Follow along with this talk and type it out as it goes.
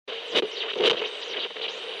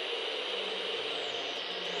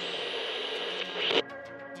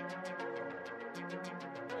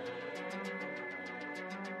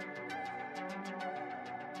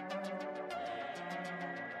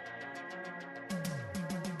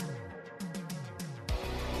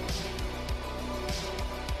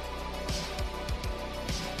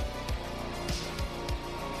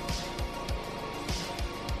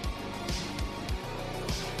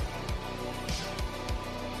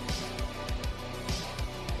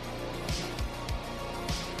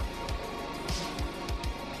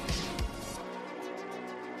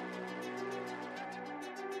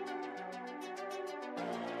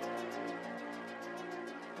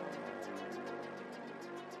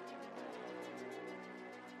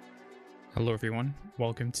Hello everyone,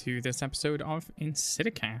 welcome to this episode of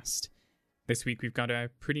Insidicast. This week we've got a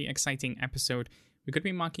pretty exciting episode. We're going to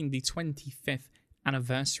be marking the 25th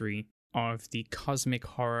anniversary of the cosmic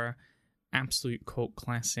horror absolute cult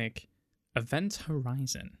classic Event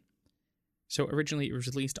Horizon. So originally it was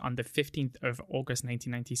released on the 15th of August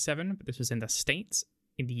 1997, but this was in the States.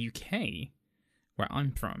 In the UK, where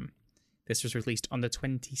I'm from, this was released on the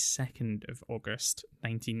 22nd of August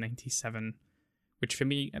 1997. Which for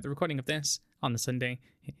me, at the recording of this, on the Sunday,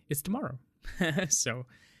 is tomorrow. So,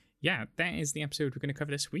 yeah, that is the episode we're going to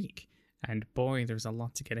cover this week. And boy, there's a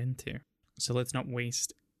lot to get into. So let's not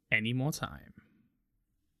waste any more time.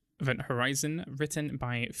 Event Horizon, written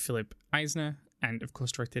by Philip Eisner, and of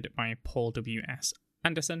course directed by Paul W.S.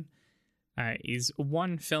 Anderson, is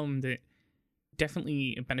one film that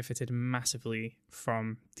definitely benefited massively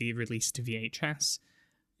from the release to VHS.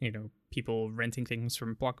 You know, people renting things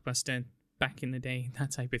from Blockbuster back in the day, that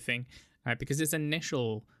type of thing, because its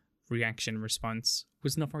initial response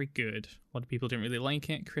was not very good. A lot of people didn't really like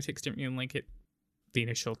it. Critics didn't really like it. The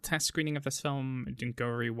initial test screening of this film didn't go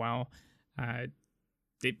very well.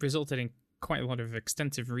 It resulted in quite a lot of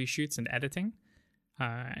extensive reshoots and editing,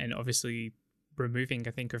 and obviously removing,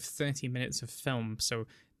 I think, of 30 minutes of film. So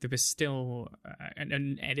there was still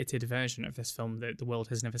an edited version of this film that the world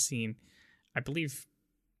has never seen. I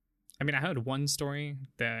heard one story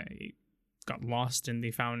that got lost and they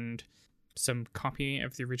found some copy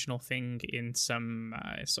of the original thing in some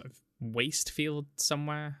sort of waste field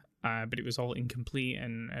somewhere, but it was all incomplete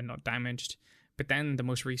and not damaged. But then the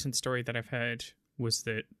most recent story that I've heard was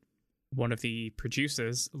that one of the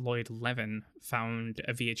producers, Lloyd Levin, found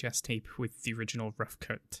a VHS tape with the original rough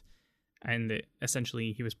cut, and that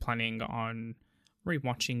essentially he was planning on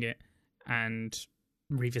rewatching it and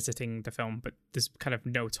revisiting the film, but there's kind of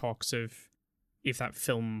no talks of if that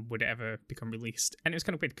film would ever become released. And it was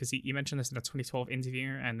kind of weird because he mentioned this in a 2012 interview,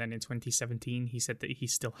 and then in 2017 he said that he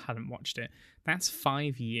still hadn't watched it. That's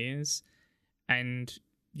 5 years, and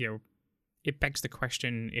you know, it begs the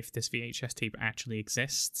question if this VHS tape actually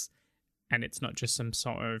exists and it's not just some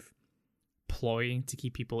sort of ploy to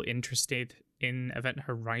keep people interested in Event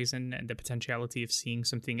Horizon and the potentiality of seeing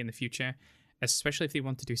something in the future, especially if they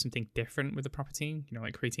want to do something different with the property, you know,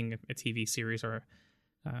 like creating a TV series or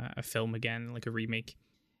a film again, like a remake.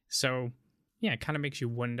 So, yeah, it kind of makes you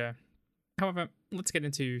wonder. However, let's get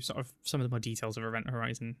into sort of some of the more details of Event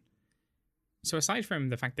Horizon. So aside from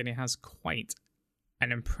the fact that it has quite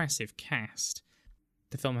an impressive cast,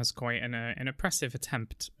 the film has quite an impressive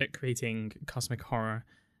attempt at creating cosmic horror.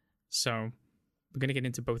 So we're going to get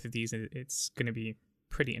into both of these. It's going to be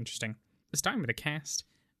pretty interesting. Starting with the cast,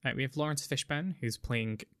 we have Lawrence Fishburne, who's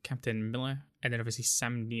playing Captain Miller, and then obviously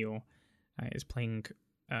Sam Neill is playing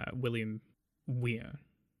William Weir,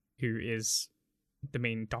 who is the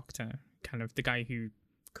main doctor, kind of the guy who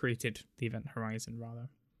created the Event Horizon, rather.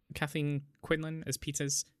 Kathleen Quinlan as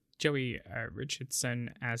Peters, Joey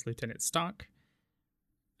Richardson as Lieutenant Stark,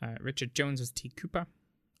 Richard Jones as Dave Cooper,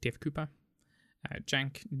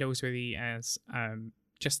 Jank Noseworthy as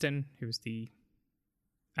Justin, who's the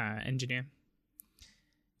engineer.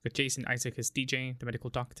 We've got Jason Isaac as DJ, the medical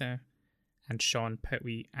doctor, and Sean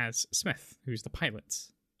Pertwee as Smith, who's the pilot.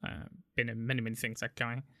 Been in many, many things, that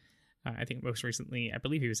guy. I think most recently, I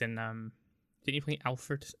believe he was in, didn't he play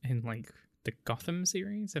Alfred in, like, the Gotham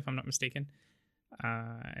series, if I'm not mistaken?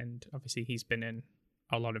 And obviously he's been in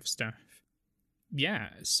a lot of stuff. Yeah,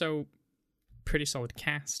 so pretty solid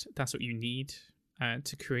cast. That's what you need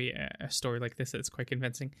to create a story like this that's quite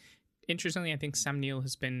convincing. Interestingly, I think Sam Neill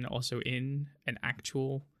has been also in an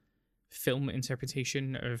actual film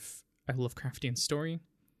interpretation of a Lovecraftian story.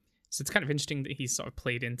 So it's kind of interesting that he's sort of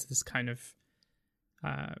played into this kind of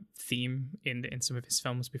theme in some of his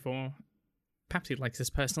films before. Perhaps he likes this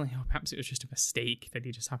personally, or perhaps it was just a mistake that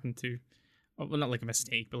he just happened to, well, not like a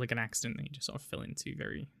mistake, but like an accident that he just sort of fell into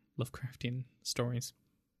very Lovecraftian stories.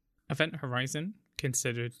 Event Horizon,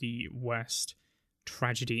 considered the worst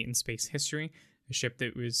tragedy in space history, a ship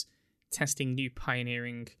that was testing new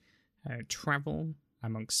pioneering travel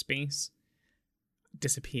amongst space,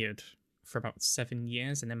 disappeared for about 7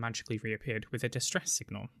 years and then magically reappeared with a distress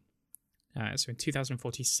signal. So in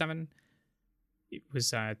 2047, it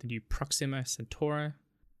was the new Proxima Centauri,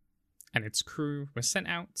 and its crew was sent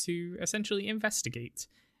out to essentially investigate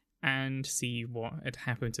and see what had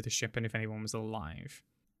happened to the ship and if anyone was alive.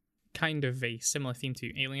 Kind of a similar theme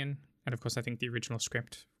to Alien, and of course I think the original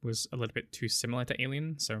script was a little bit too similar to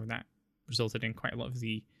Alien, so that resulted in quite a lot of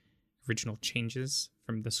the original changes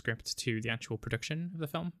from the script to the actual production of the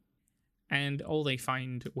film. And all they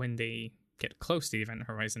find when they get close to the Event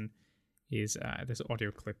Horizon is this audio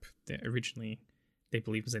clip that originally they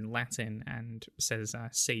believe was in Latin and says,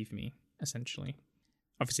 save me, essentially.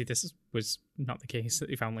 Obviously, this was not the case that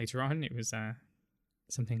they found later on. It was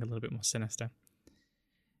something a little bit more sinister.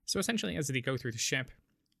 So essentially, as they go through the ship,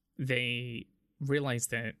 they realize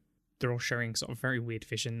that they're all sharing sort of very weird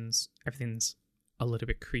visions. Everything's a little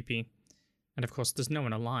bit creepy. And of course, there's no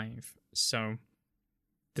one alive. So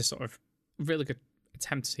this sort of really good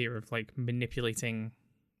attempts here of like manipulating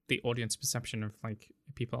the audience perception of like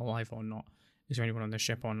are people alive or not. Is there anyone on the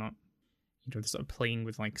ship or not? You know, they're sort of playing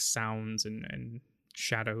with like sounds and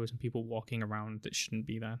shadows and people walking around that shouldn't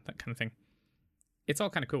be there, that kind of thing. It's all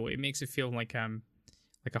kind of cool. It makes it feel like a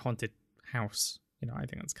haunted house. You know, I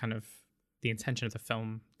think that's kind of the intention of the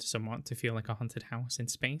film, somewhat, to feel like a haunted house in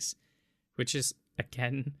space, which is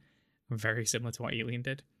again very similar to what Alien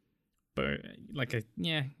did, but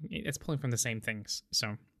it's pulling from the same things.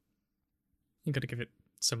 So you got to give it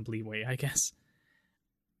some leeway, I guess.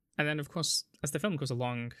 And then, of course, as the film goes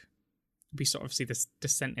along, we sort of see this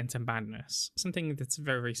descent into madness, something that's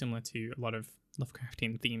very, very similar to a lot of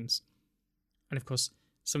Lovecraftian themes. And of course,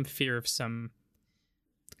 some fear of some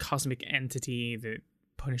cosmic entity that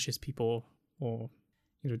punishes people, or,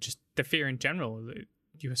 you know, just the fear in general that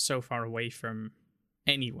you are so far away from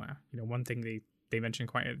anywhere. You know, one thing they mentioned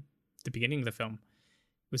quite at the beginning of the film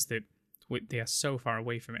was that they are so far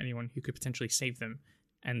away from anyone who could potentially save them,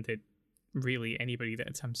 and that really anybody that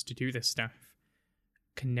attempts to do this stuff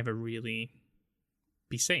can never really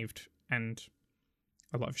be saved. And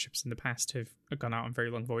a lot of ships in the past have gone out on very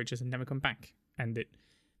long voyages and never come back, and that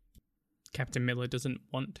Captain Miller doesn't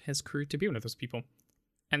want his crew to be one of those people.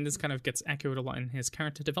 And this kind of gets echoed a lot in his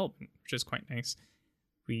character development, which is quite nice.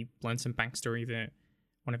 We learn some backstory that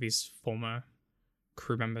one of his former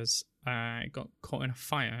crew members got caught in a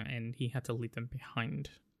fire and he had to leave them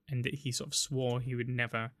behind, and that he sort of swore he would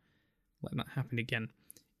never let that happen again.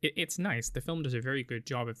 It's nice. The film does a very good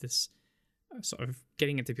job of this sort of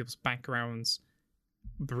getting into people's backgrounds,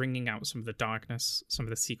 bringing out some of the darkness, some of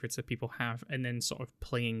the secrets that people have, and then sort of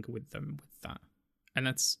playing with them with that. And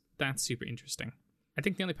that's super interesting. I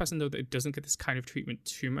think the only person, though, that doesn't get this kind of treatment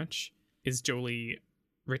too much is Jolie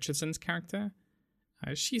Richardson's character.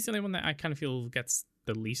 She's the only one that I kind of feel gets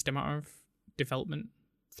the least amount of development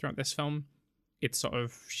throughout this film. It's sort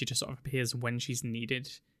of, she just sort of appears when she's needed,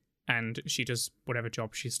 and she does whatever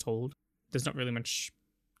job she's told. There's not really much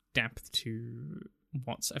depth to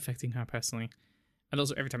what's affecting her personally. And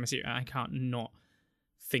also, every time I see her, I can't not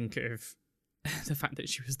think of the fact that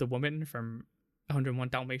she was the woman from 101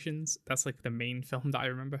 Dalmatians. That's like the main film that I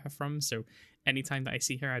remember her from. So anytime that I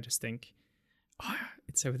see her, I just think, oh,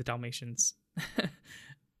 it's over the Dalmatians.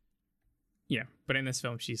 Yeah, but in this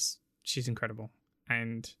film, she's incredible.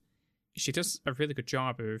 And she does a really good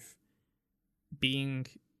job of being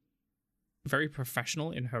very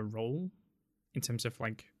professional in her role, in terms of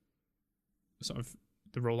like sort of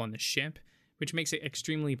the role on the ship, which makes it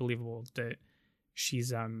extremely believable that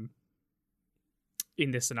she's in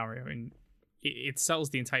this scenario, and it sells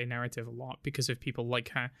the entire narrative a lot because of people like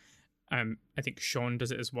her. I think Sean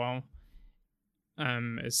does it as well.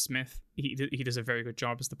 As Smith, he does a very good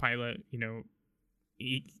job as the pilot. You know,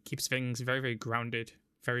 he keeps things very, very grounded,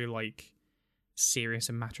 very like serious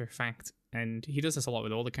and matter of fact, and he does this a lot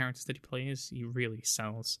with all the characters that he plays. He really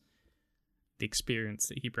sells the experience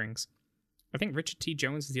that he brings. I think Richard T.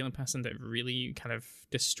 Jones is the only person that really kind of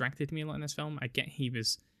distracted me a lot in this film. I get he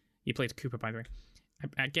played Cooper, by the way.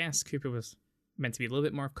 I guess Cooper was meant to be a little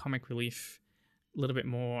bit more of comic relief, a little bit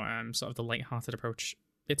more sort of the light-hearted approach.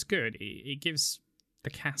 It's good. It gives the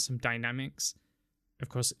cast some dynamics. Of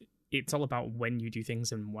course, it's all about when you do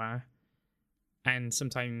things and where. And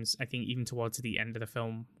sometimes, I think even towards the end of the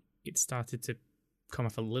film, it started to come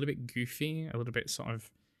off a little bit goofy, a little bit sort of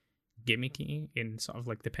gimmicky in sort of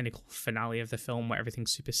like the pinnacle finale of the film where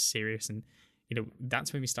everything's super serious. And, you know,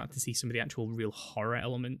 that's when we start to see some of the actual real horror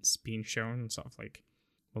elements being shown, sort of like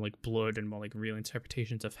more like blood and more like real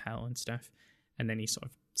interpretations of hell and stuff. And then he's sort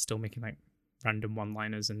of still making like random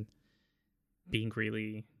one-liners and being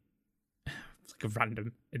really like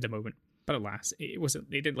random at the moment. But alas, it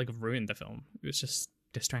didn't like ruin the film. It was just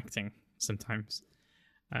distracting sometimes.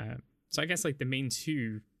 So I guess like the main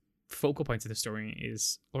two focal points of the story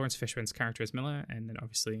is Lawrence Fishburne's character as Miller, and then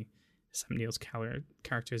obviously Sam Neill's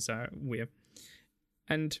character as Weir.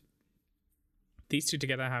 And these two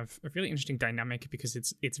together have a really interesting dynamic because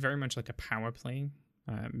it's very much like a power play.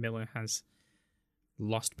 Miller has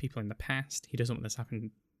lost people in the past. He doesn't want this to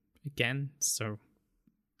happen again. So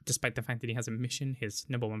despite the fact that he has a mission, his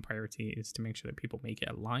number one priority is to make sure that people make it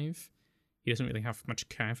alive. He doesn't really have much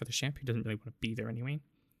care for the ship. He doesn't really want to be there anyway.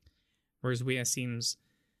 Whereas Weir seems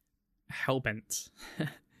hellbent,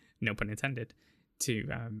 no pun intended, to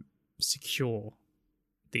secure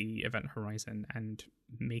the event horizon and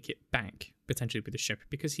make it back potentially with the ship,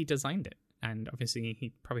 because he designed it, and obviously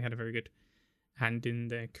he probably had a very good hand in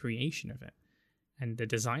the creation of it and the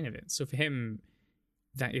design of it. So for him,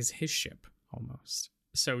 that is his ship almost.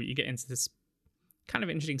 So you get into this kind of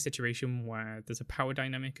interesting situation where there's a power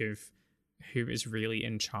dynamic of who is really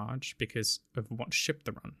in charge because of what ship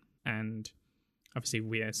they're on, and obviously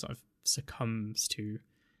Weir sort of succumbs to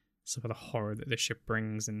some of the horror that the ship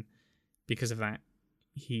brings, and because of that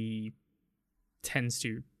he tends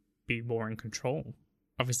to be more in control,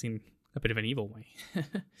 obviously in a bit of an evil way.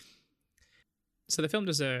 So the film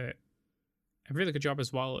does a really good job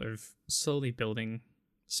as well of slowly building.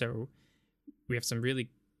 So we have some really,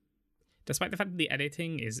 despite the fact that the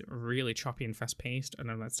editing is really choppy and fast paced, I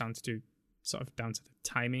know that's down to the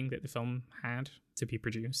timing that the film had to be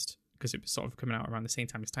produced, because it was sort of coming out around the same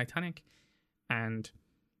time as Titanic, and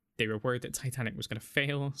they were worried that Titanic was going to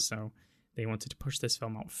fail, so they wanted to push this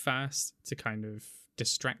film out first to kind of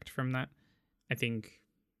distract from that. I think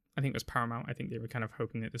it was Paramount. I think they were kind of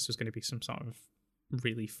hoping that this was going to be some sort of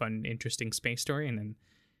really fun, interesting space story, and then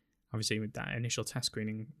obviously with that initial test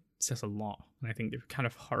screening, it says a lot, and I think they were kind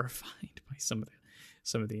of horrified by some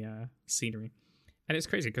of the scenery. And it's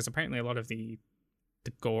crazy because apparently a lot of the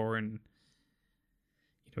gore and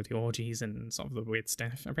the orgies and sort of the weird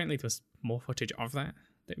stuff, apparently there was more footage of that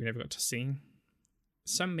we never got to see.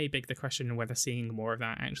 Some may beg the question whether seeing more of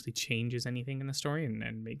that actually changes anything in the story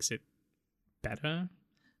and makes it better.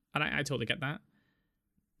 And I totally get that.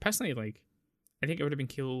 Personally, I think it would have been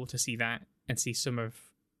cool to see that and see some of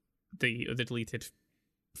the other deleted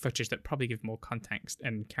footage that probably give more context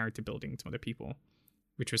and character building to other people,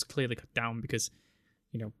 which was clearly cut down because,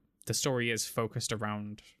 the story is focused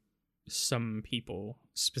around some people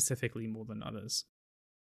specifically more than others.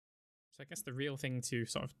 So I guess the real thing to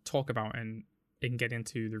sort of talk about and get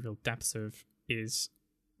into the real depths of is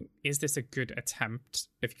this a good attempt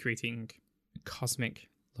of creating cosmic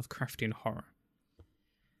Lovecraftian horror?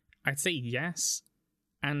 I'd say yes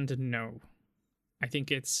and no. I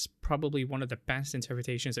think it's probably one of the best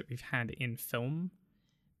interpretations that we've had in film,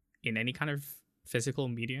 in any kind of physical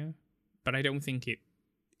media, but I don't think it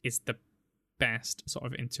is the best sort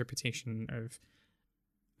of interpretation of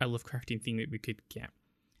a Lovecraftian theme that we could get.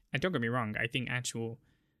 And don't get me wrong, I think actual,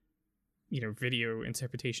 video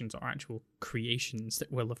interpretations or actual creations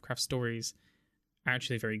that were Lovecraft stories are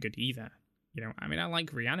actually very good either. I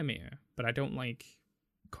like Reanimator, but I don't like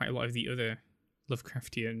quite a lot of the other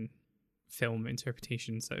Lovecraftian film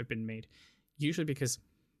interpretations that have been made. Usually because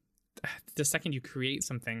the second you create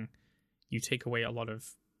something, you take away a lot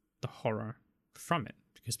of the horror from it,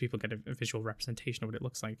 because people get a visual representation of what it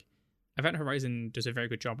looks like. Event Horizon does a very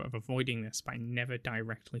good job of avoiding this by never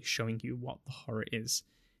directly showing you what the horror is.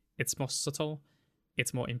 It's more subtle,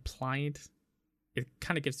 it's more implied. It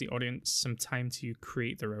kind of gives the audience some time to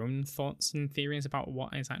create their own thoughts and theories about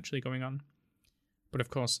what is actually going on. But of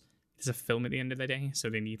course, it's a film at the end of the day, so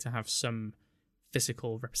they need to have some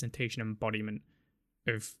physical representation, embodiment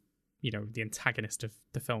of, the antagonist of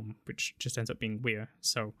the film, which just ends up being Weir.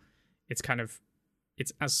 So it's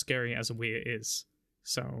as scary as Weir is.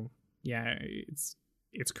 So yeah,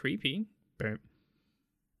 it's creepy, but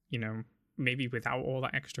maybe without all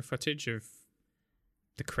that extra footage of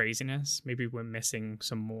the craziness, maybe we're missing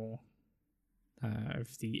some more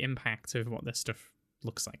of the impact of what this stuff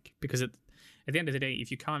looks like. Because at the end of the day, if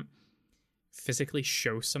you can't physically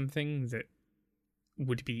show something that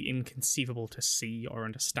would be inconceivable to see or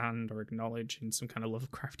understand or acknowledge in some kind of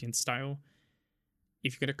Lovecraftian style,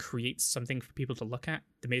 if you're going to create something for people to look at,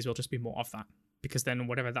 there may as well just be more of that, because then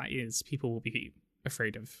whatever that is, people will be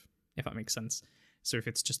afraid of, if that makes sense. So if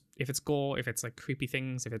it's gore, if it's creepy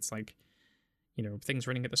things, if it's things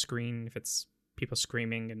running at the screen, if it's people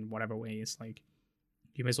screaming in whatever ways,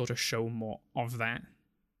 you may as well just show more of that,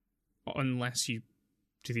 unless you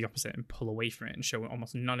do the opposite and pull away from it and show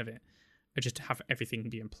almost none of it, or just have everything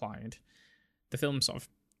be implied. The film sort of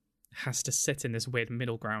has to sit in this weird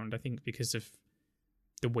middle ground, I think, because of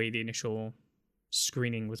the way the initial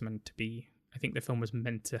screening was meant to be. I think the film was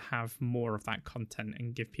meant to have more of that content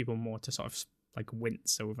and give people more to sort of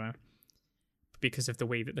wince over. But because of the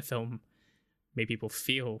way that the film made people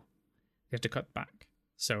feel, they had to cut back.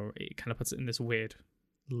 So it kind of puts it in this weird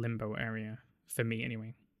limbo area, for me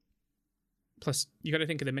anyway. Plus, you got to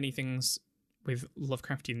think of the many things with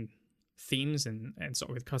Lovecraftian themes and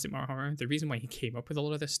sort of with cosmic horror. The reason why he came up with a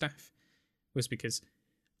lot of this stuff was because,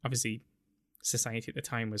 obviously, society at the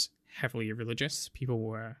time was heavily religious. People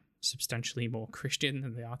were substantially more Christian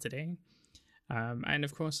than they are today. And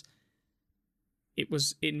of course, it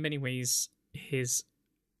was in many ways his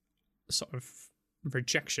sort of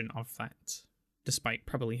rejection of that. Despite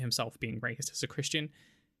probably himself being raised as a Christian,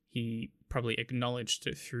 he probably acknowledged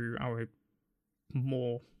it through our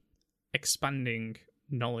more expanding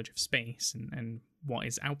knowledge of space and what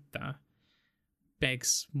is out there,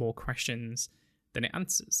 begs more questions than it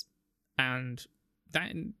answers. And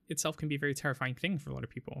that in itself can be a very terrifying thing for a lot of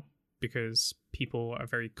people, because people are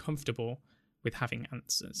very comfortable with having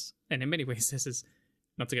answers. And in many ways, this is,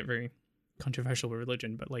 not to get very controversial with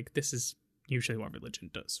religion, but like, this is usually what religion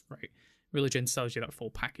does, right? Religion sells you that full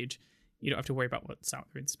package. You don't have to worry about what's out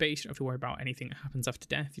there in space. You don't have to worry about anything that happens after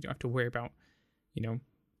death. You don't have to worry about,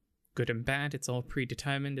 good and bad. It's all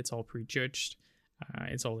predetermined. It's all prejudged.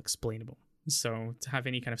 It's all explainable. So to have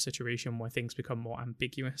any kind of situation where things become more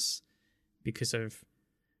ambiguous because of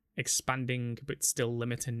expanding but still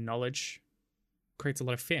limited knowledge creates a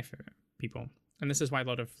lot of fear for people. And this is why a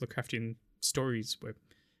lot of Lovecraftian stories were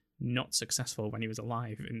not successful when he was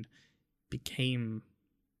alive and became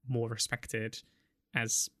more respected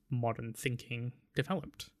as modern thinking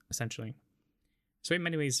developed, essentially. So in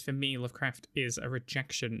many ways, for me, Lovecraft is a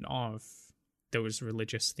rejection of those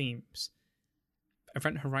religious themes.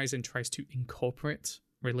 Event Horizon tries to incorporate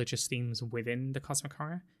religious themes within the cosmic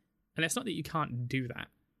horror, and it's not that you can't do that.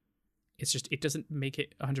 It's just, it doesn't make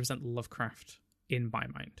it 100% Lovecraft in my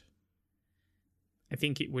mind. I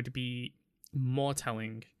think it would be more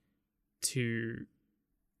telling to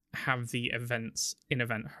have the events in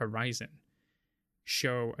Event Horizon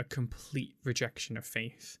show a complete rejection of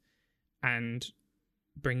faith and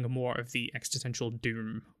bring more of the existential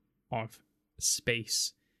doom of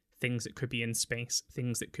space, things that could be in space,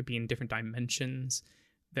 things that could be in different dimensions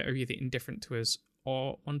that are either indifferent to us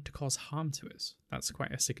or want to cause harm to us. That's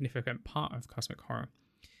quite a significant part of cosmic horror.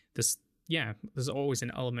 There's always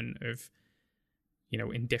an element of,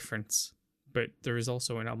 indifference, but there is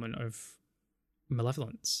also an element of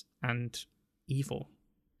malevolence and evil.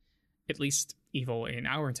 At least evil in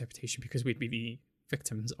our interpretation, because we'd be the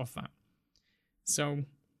victims of that. So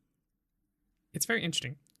it's very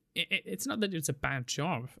interesting. It's not that it's a bad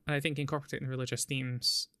job, and I think incorporating religious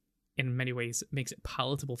themes in many ways makes it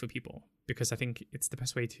palatable for people, because I think it's the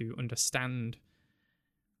best way to understand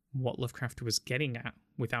what Lovecraft was getting at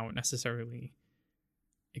without necessarily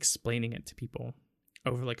explaining it to people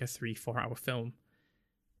over like a 3-4 hour film.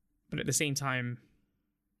 But at the same time,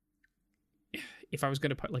 if I was going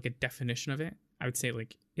to put like a definition of it, I would say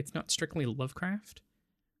like it's not strictly Lovecraft,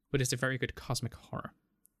 but it's a very good cosmic horror.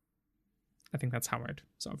 I think that's how I'd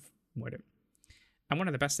sort of word it. And one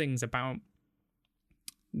of the best things about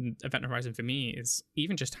Event Horizon for me is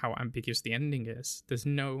even just how ambiguous the ending is. It's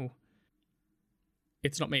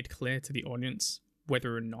not made clear to the audience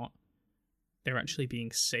whether or not they're actually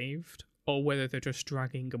being saved or whether they're just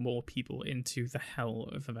dragging more people into the hell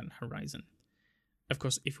of Event Horizon. Of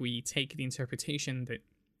course, if we take the interpretation that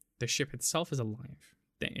the ship itself is alive,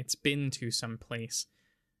 that it's been to some place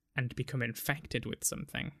and become infected with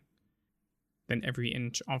something, then every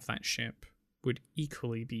inch of that ship would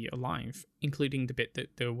equally be alive, including the bit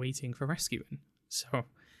that they're waiting for rescue in. So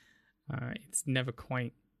it's never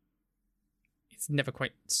quite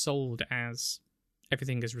sold as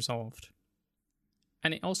everything is resolved.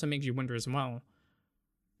 And it also makes you wonder as well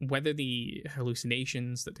whether the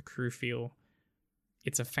hallucinations that the crew feel,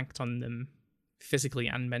 its effect on them physically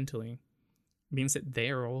and mentally, means that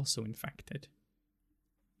they're also infected.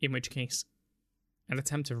 In which case, an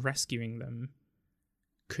attempt of rescuing them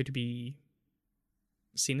could be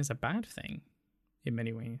seen as a bad thing in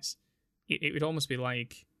many ways. It would almost be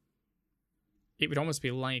like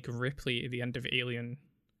Ripley at the end of Alien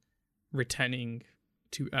returning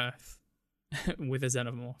to Earth with a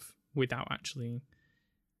xenomorph without actually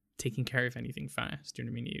taking care of anything first. Do you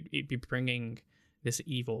know what I mean? It'd be bringing this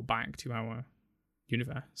evil back to our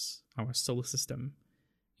universe, our solar system.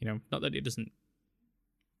 Not that it doesn't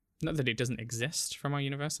exist from our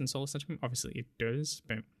universe and solar system. Obviously it does,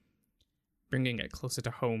 but bringing it closer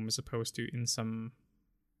to home as opposed to in some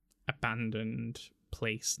abandoned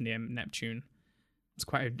place near Neptune. It's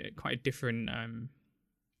quite a different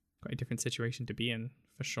situation to be in,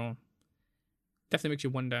 for sure. Definitely makes you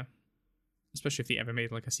wonder, especially if they ever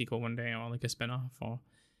made like a sequel one day or like a spin-off, or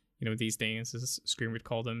these days as Scream would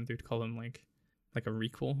call them, they'd call them like a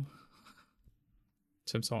requel.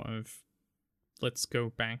 Some sort of, let's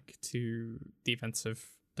go back to the events of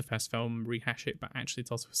the first film, rehash it, but actually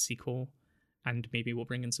it's also a sequel, and maybe we'll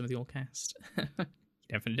bring in some of the old cast. You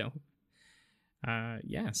never know.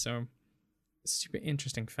 So super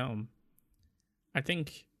interesting film. I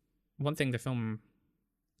think one thing the film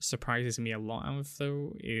surprises me a lot of,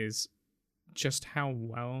 though, is just how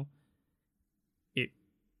well it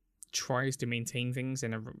tries to maintain things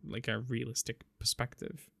in a realistic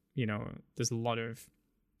perspective. There's a lot of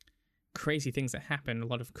crazy things that happen, a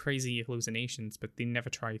lot of crazy hallucinations, but they never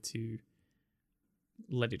try to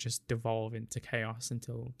let it just devolve into chaos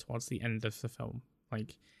until towards the end of the film.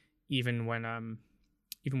 Like even when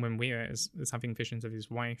Weir is having visions of his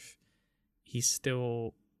wife, he's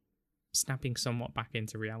still snapping somewhat back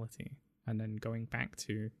into reality and then going back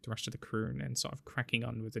to the rest of the crew and sort of cracking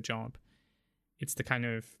on with the job. It's the kind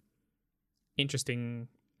of interesting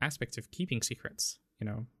aspect of keeping secrets,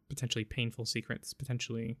 potentially painful secrets,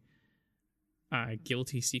 potentially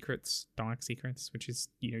guilty secrets, dark secrets, which is,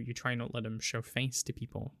 you try not let them show face to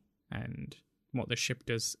people. And what the ship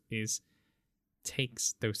does is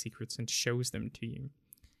takes those secrets and shows them to you.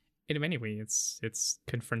 In many ways, it's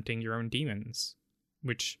confronting your own demons,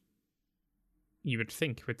 which you would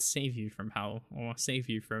think would save you from hell or save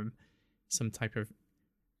you from some type of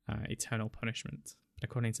eternal punishment. But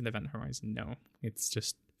according to the Event Horizon, no. It's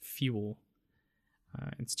just fuel.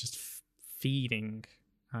 It's just feeding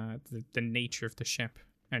the nature of the ship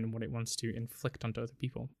and what it wants to inflict onto other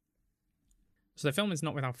people. So the film is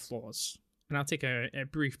not without flaws. And I'll take a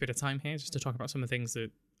brief bit of time here just to talk about some of the things that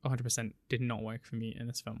 100% did not work for me in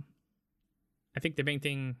this film. I think the main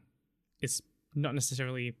thing is not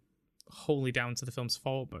necessarily wholly down to the film's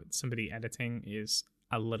fault, but some of the editing is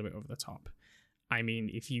a little bit over the top. I mean,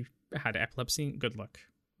 if you had epilepsy, good luck.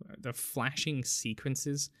 The flashing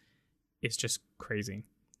sequences is just crazy.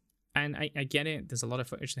 And I get it, there's a lot of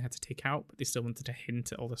footage they had to take out, but they still wanted to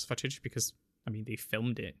hint at all this footage because, they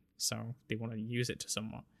filmed it, so they want to use it to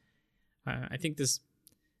somewhat. I think there's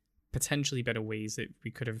potentially better ways that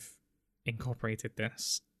we could have incorporated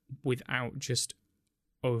this without just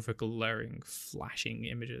over-glaring, flashing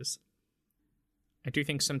images. I do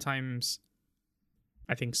think sometimes,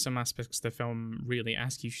 some aspects of the film really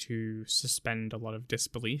ask you to suspend a lot of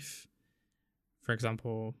disbelief. For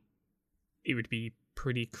example, it would be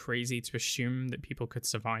pretty crazy to assume that people could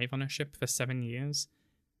survive on a ship for 7 years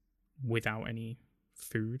without any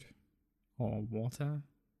food or water.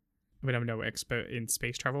 I'm no expert in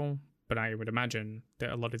space travel, but I would imagine that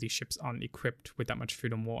a lot of these ships aren't equipped with that much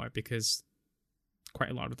food and water because quite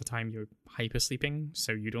a lot of the time you're hypersleeping,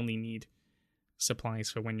 so you'd only need supplies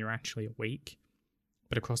for when you're actually awake.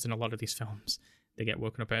 But of course, in a lot of these films, they get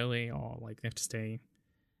woken up early or they have to stay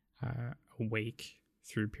awake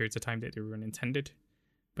through periods of time that they were unintended.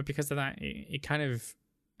 But because of that, it kind of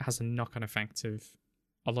has a knock-on effect of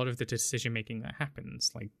a lot of the decision-making that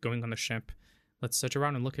happens, like going on the ship, let's search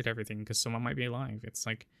around and look at everything because someone might be alive. It's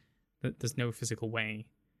like there's no physical way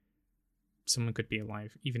someone could be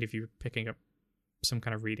alive, even if you were picking up some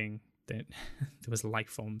kind of reading that there was life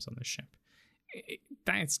forms on the ship.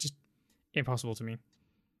 That's just impossible to me.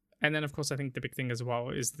 And then, of course, I think the big thing as well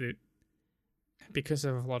is that because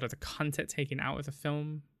of a lot of the content taken out of the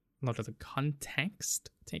film, a lot of the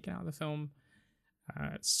context taken out of the film,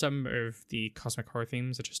 some of the cosmic horror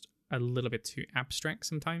themes are just a little bit too abstract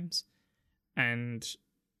sometimes. And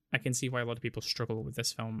I can see why a lot of people struggle with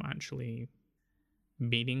this film actually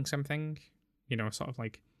meaning something, sort of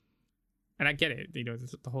like, and I get it,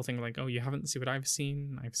 the whole thing like, oh, you haven't seen what I've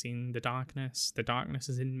seen the darkness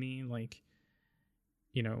is in me,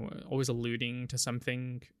 always alluding to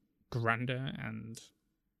something grander and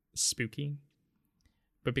spooky.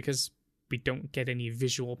 But because we don't get any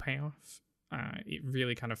visual payoff, it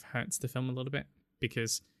really kind of hurts the film a little bit,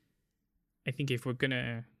 because I think if we're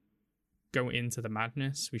gonna go into the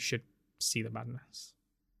madness, we should see the madness.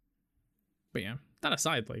 But yeah, that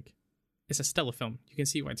aside, it's a stellar film. You can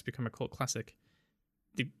see why it's become a cult classic.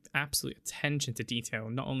 The absolute attention to detail,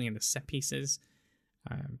 not only in the set pieces,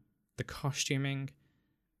 the costuming,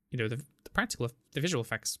 the visual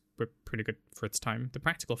effects were pretty good for its time. The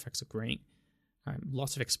practical effects are great.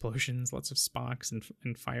 Lots of explosions, lots of sparks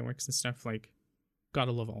and fireworks and stuff.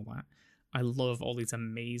 Gotta love all that. I love all these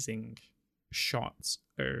amazing shots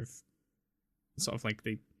of sort of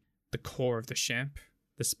the core of the ship,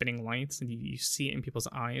 the spinning lights, and you see it in people's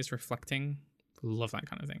eyes reflecting. Love that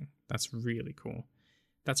kind of thing. That's really cool.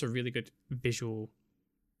 That's a really good visual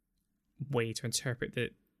way to interpret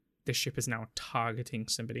that the ship is now targeting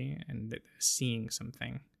somebody and that they're seeing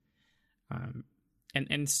something.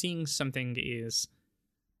 And seeing something is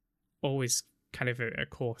always kind of a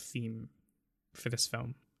core theme for this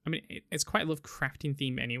film. I mean, it's quite a Lovecraftian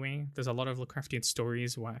theme anyway. There's a lot of Lovecraftian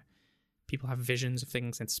stories where people have visions of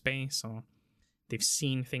things in space, or they've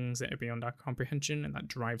seen things that are beyond our comprehension, and that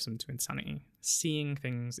drives them to insanity. Seeing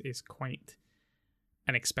things is quite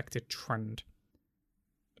an expected trend.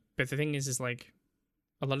 But the thing is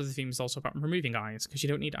a lot of the theme is also about removing eyes, because you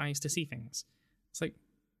don't need eyes to see things. It's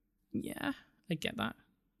yeah, I get that.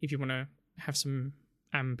 if you want to have some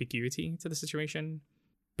ambiguity to the situation,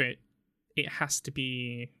 but it has to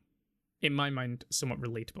be, in my mind, somewhat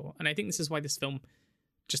relatable. And I think this is why this film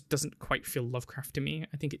just doesn't quite feel Lovecraft to me.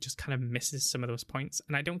 I think it just kind of misses some of those points.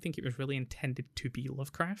 And I don't think it was really intended to be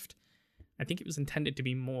Lovecraft. I think it was intended to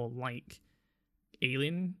be more like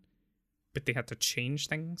Alien, but they had to change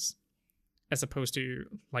things, as opposed to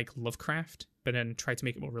like Lovecraft, but then try to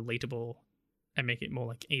make it more relatable and make it more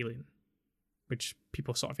like Alien, which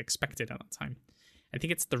people sort of expected at that time. I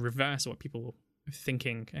think it's the reverse of what people are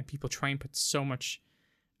thinking, and people try and put so much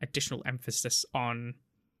additional emphasis on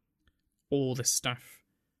all this stuff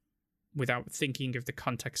without thinking of the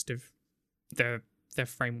context of their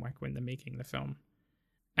framework when they're making the film.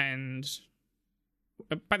 And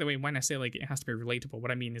by the way, when I say like it has to be relatable,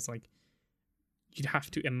 what I mean is like you'd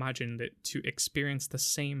have to imagine that to experience the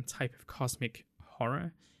same type of cosmic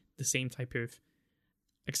horror, the same type of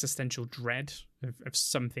existential dread of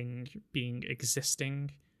something being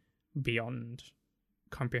existing beyond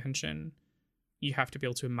comprehension, you have to be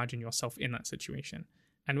able to imagine yourself in that situation.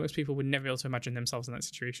 And most people would never be able to imagine themselves in that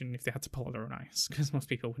situation if they had to pull out their own eyes, because most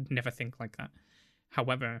people would never think like that.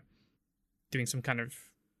 However, doing some kind of,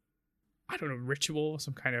 I don't know, ritual,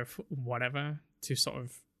 some kind of whatever to sort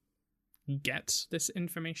of get this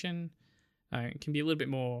information can be a little bit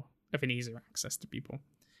more of an easier access to people.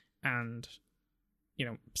 And, you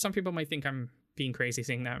know, some people might think I'm being crazy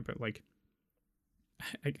saying that, but like,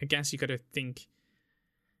 I guess you got to think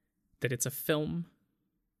that it's a film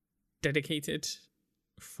dedicated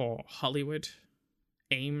for Hollywood,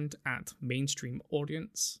 aimed at mainstream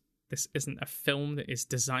audience. This isn't a film that is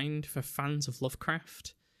designed for fans of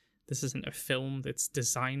Lovecraft. This isn't a film that's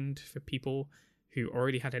designed for people who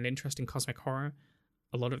already had an interest in cosmic horror.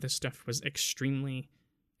 A lot of this stuff was extremely,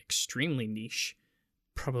 extremely niche,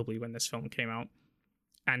 probably when this film came out,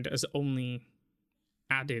 and has only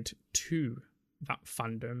added to that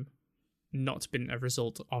fandom, not been a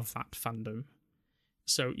result of that fandom.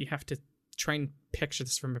 So you have to try and picture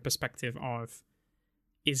this from a perspective of,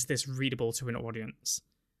 is this readable to an audience?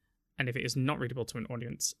 And if it is not readable to an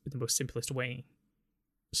audience in the most simplest way,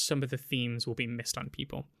 some of the themes will be missed on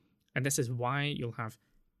people. And this is why you'll have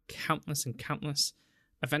countless and countless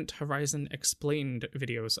Event Horizon explained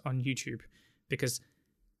videos on YouTube, because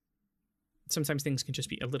sometimes things can just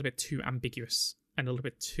be a little bit too ambiguous and a little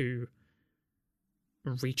bit too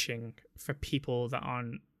reaching for people that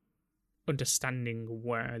aren't understanding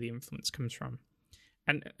where the influence comes from.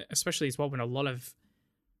 And especially as well when a lot of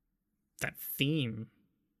that theme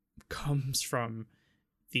comes from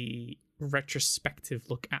the retrospective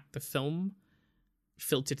look at the film,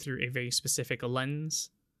 filtered through a very specific lens,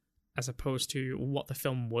 as opposed to what the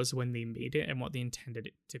film was when they made it and what they intended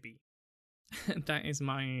it to be. That is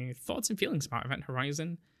my thoughts and feelings about Event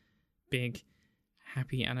Horizon. Big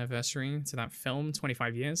happy anniversary to that film,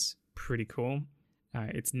 25 years. Pretty cool.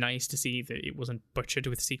 It's nice to see that it wasn't butchered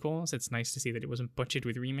with sequels. It's nice to see that it wasn't butchered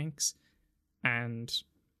with remakes. And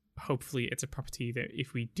hopefully it's a property that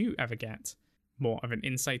if we do ever get more of an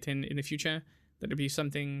insight in the future, that it'll be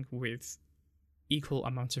something with equal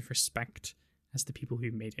amount of respect as the people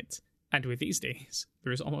who made it. And with these days,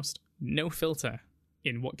 there is almost no filter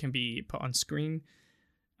in what can be put on screen.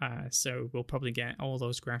 So we'll probably get all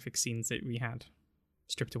those graphic scenes that we had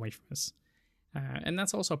stripped away from us. And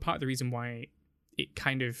that's also part of the reason why it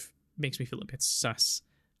kind of makes me feel a bit sus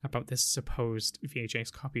about this supposed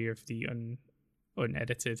VHS copy of the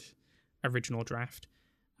unedited original draft.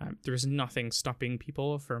 There is nothing stopping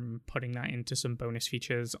people from putting that into some bonus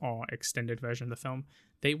features or extended version of the film.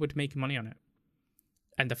 They would make money on it.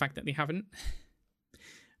 And the fact that they haven't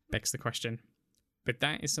begs the question. But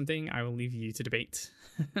that is something I will leave you to debate.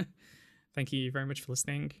 Thank you very much for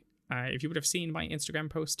listening. If you would have seen my Instagram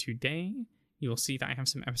post today, you will see that I have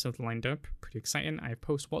some episodes lined up. Pretty exciting. I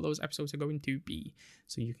post what those episodes are going to be,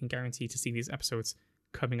 so you can guarantee to see these episodes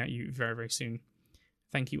coming at you very, very soon.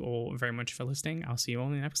 Thank you all very much for listening. I'll see you all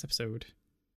in the next episode.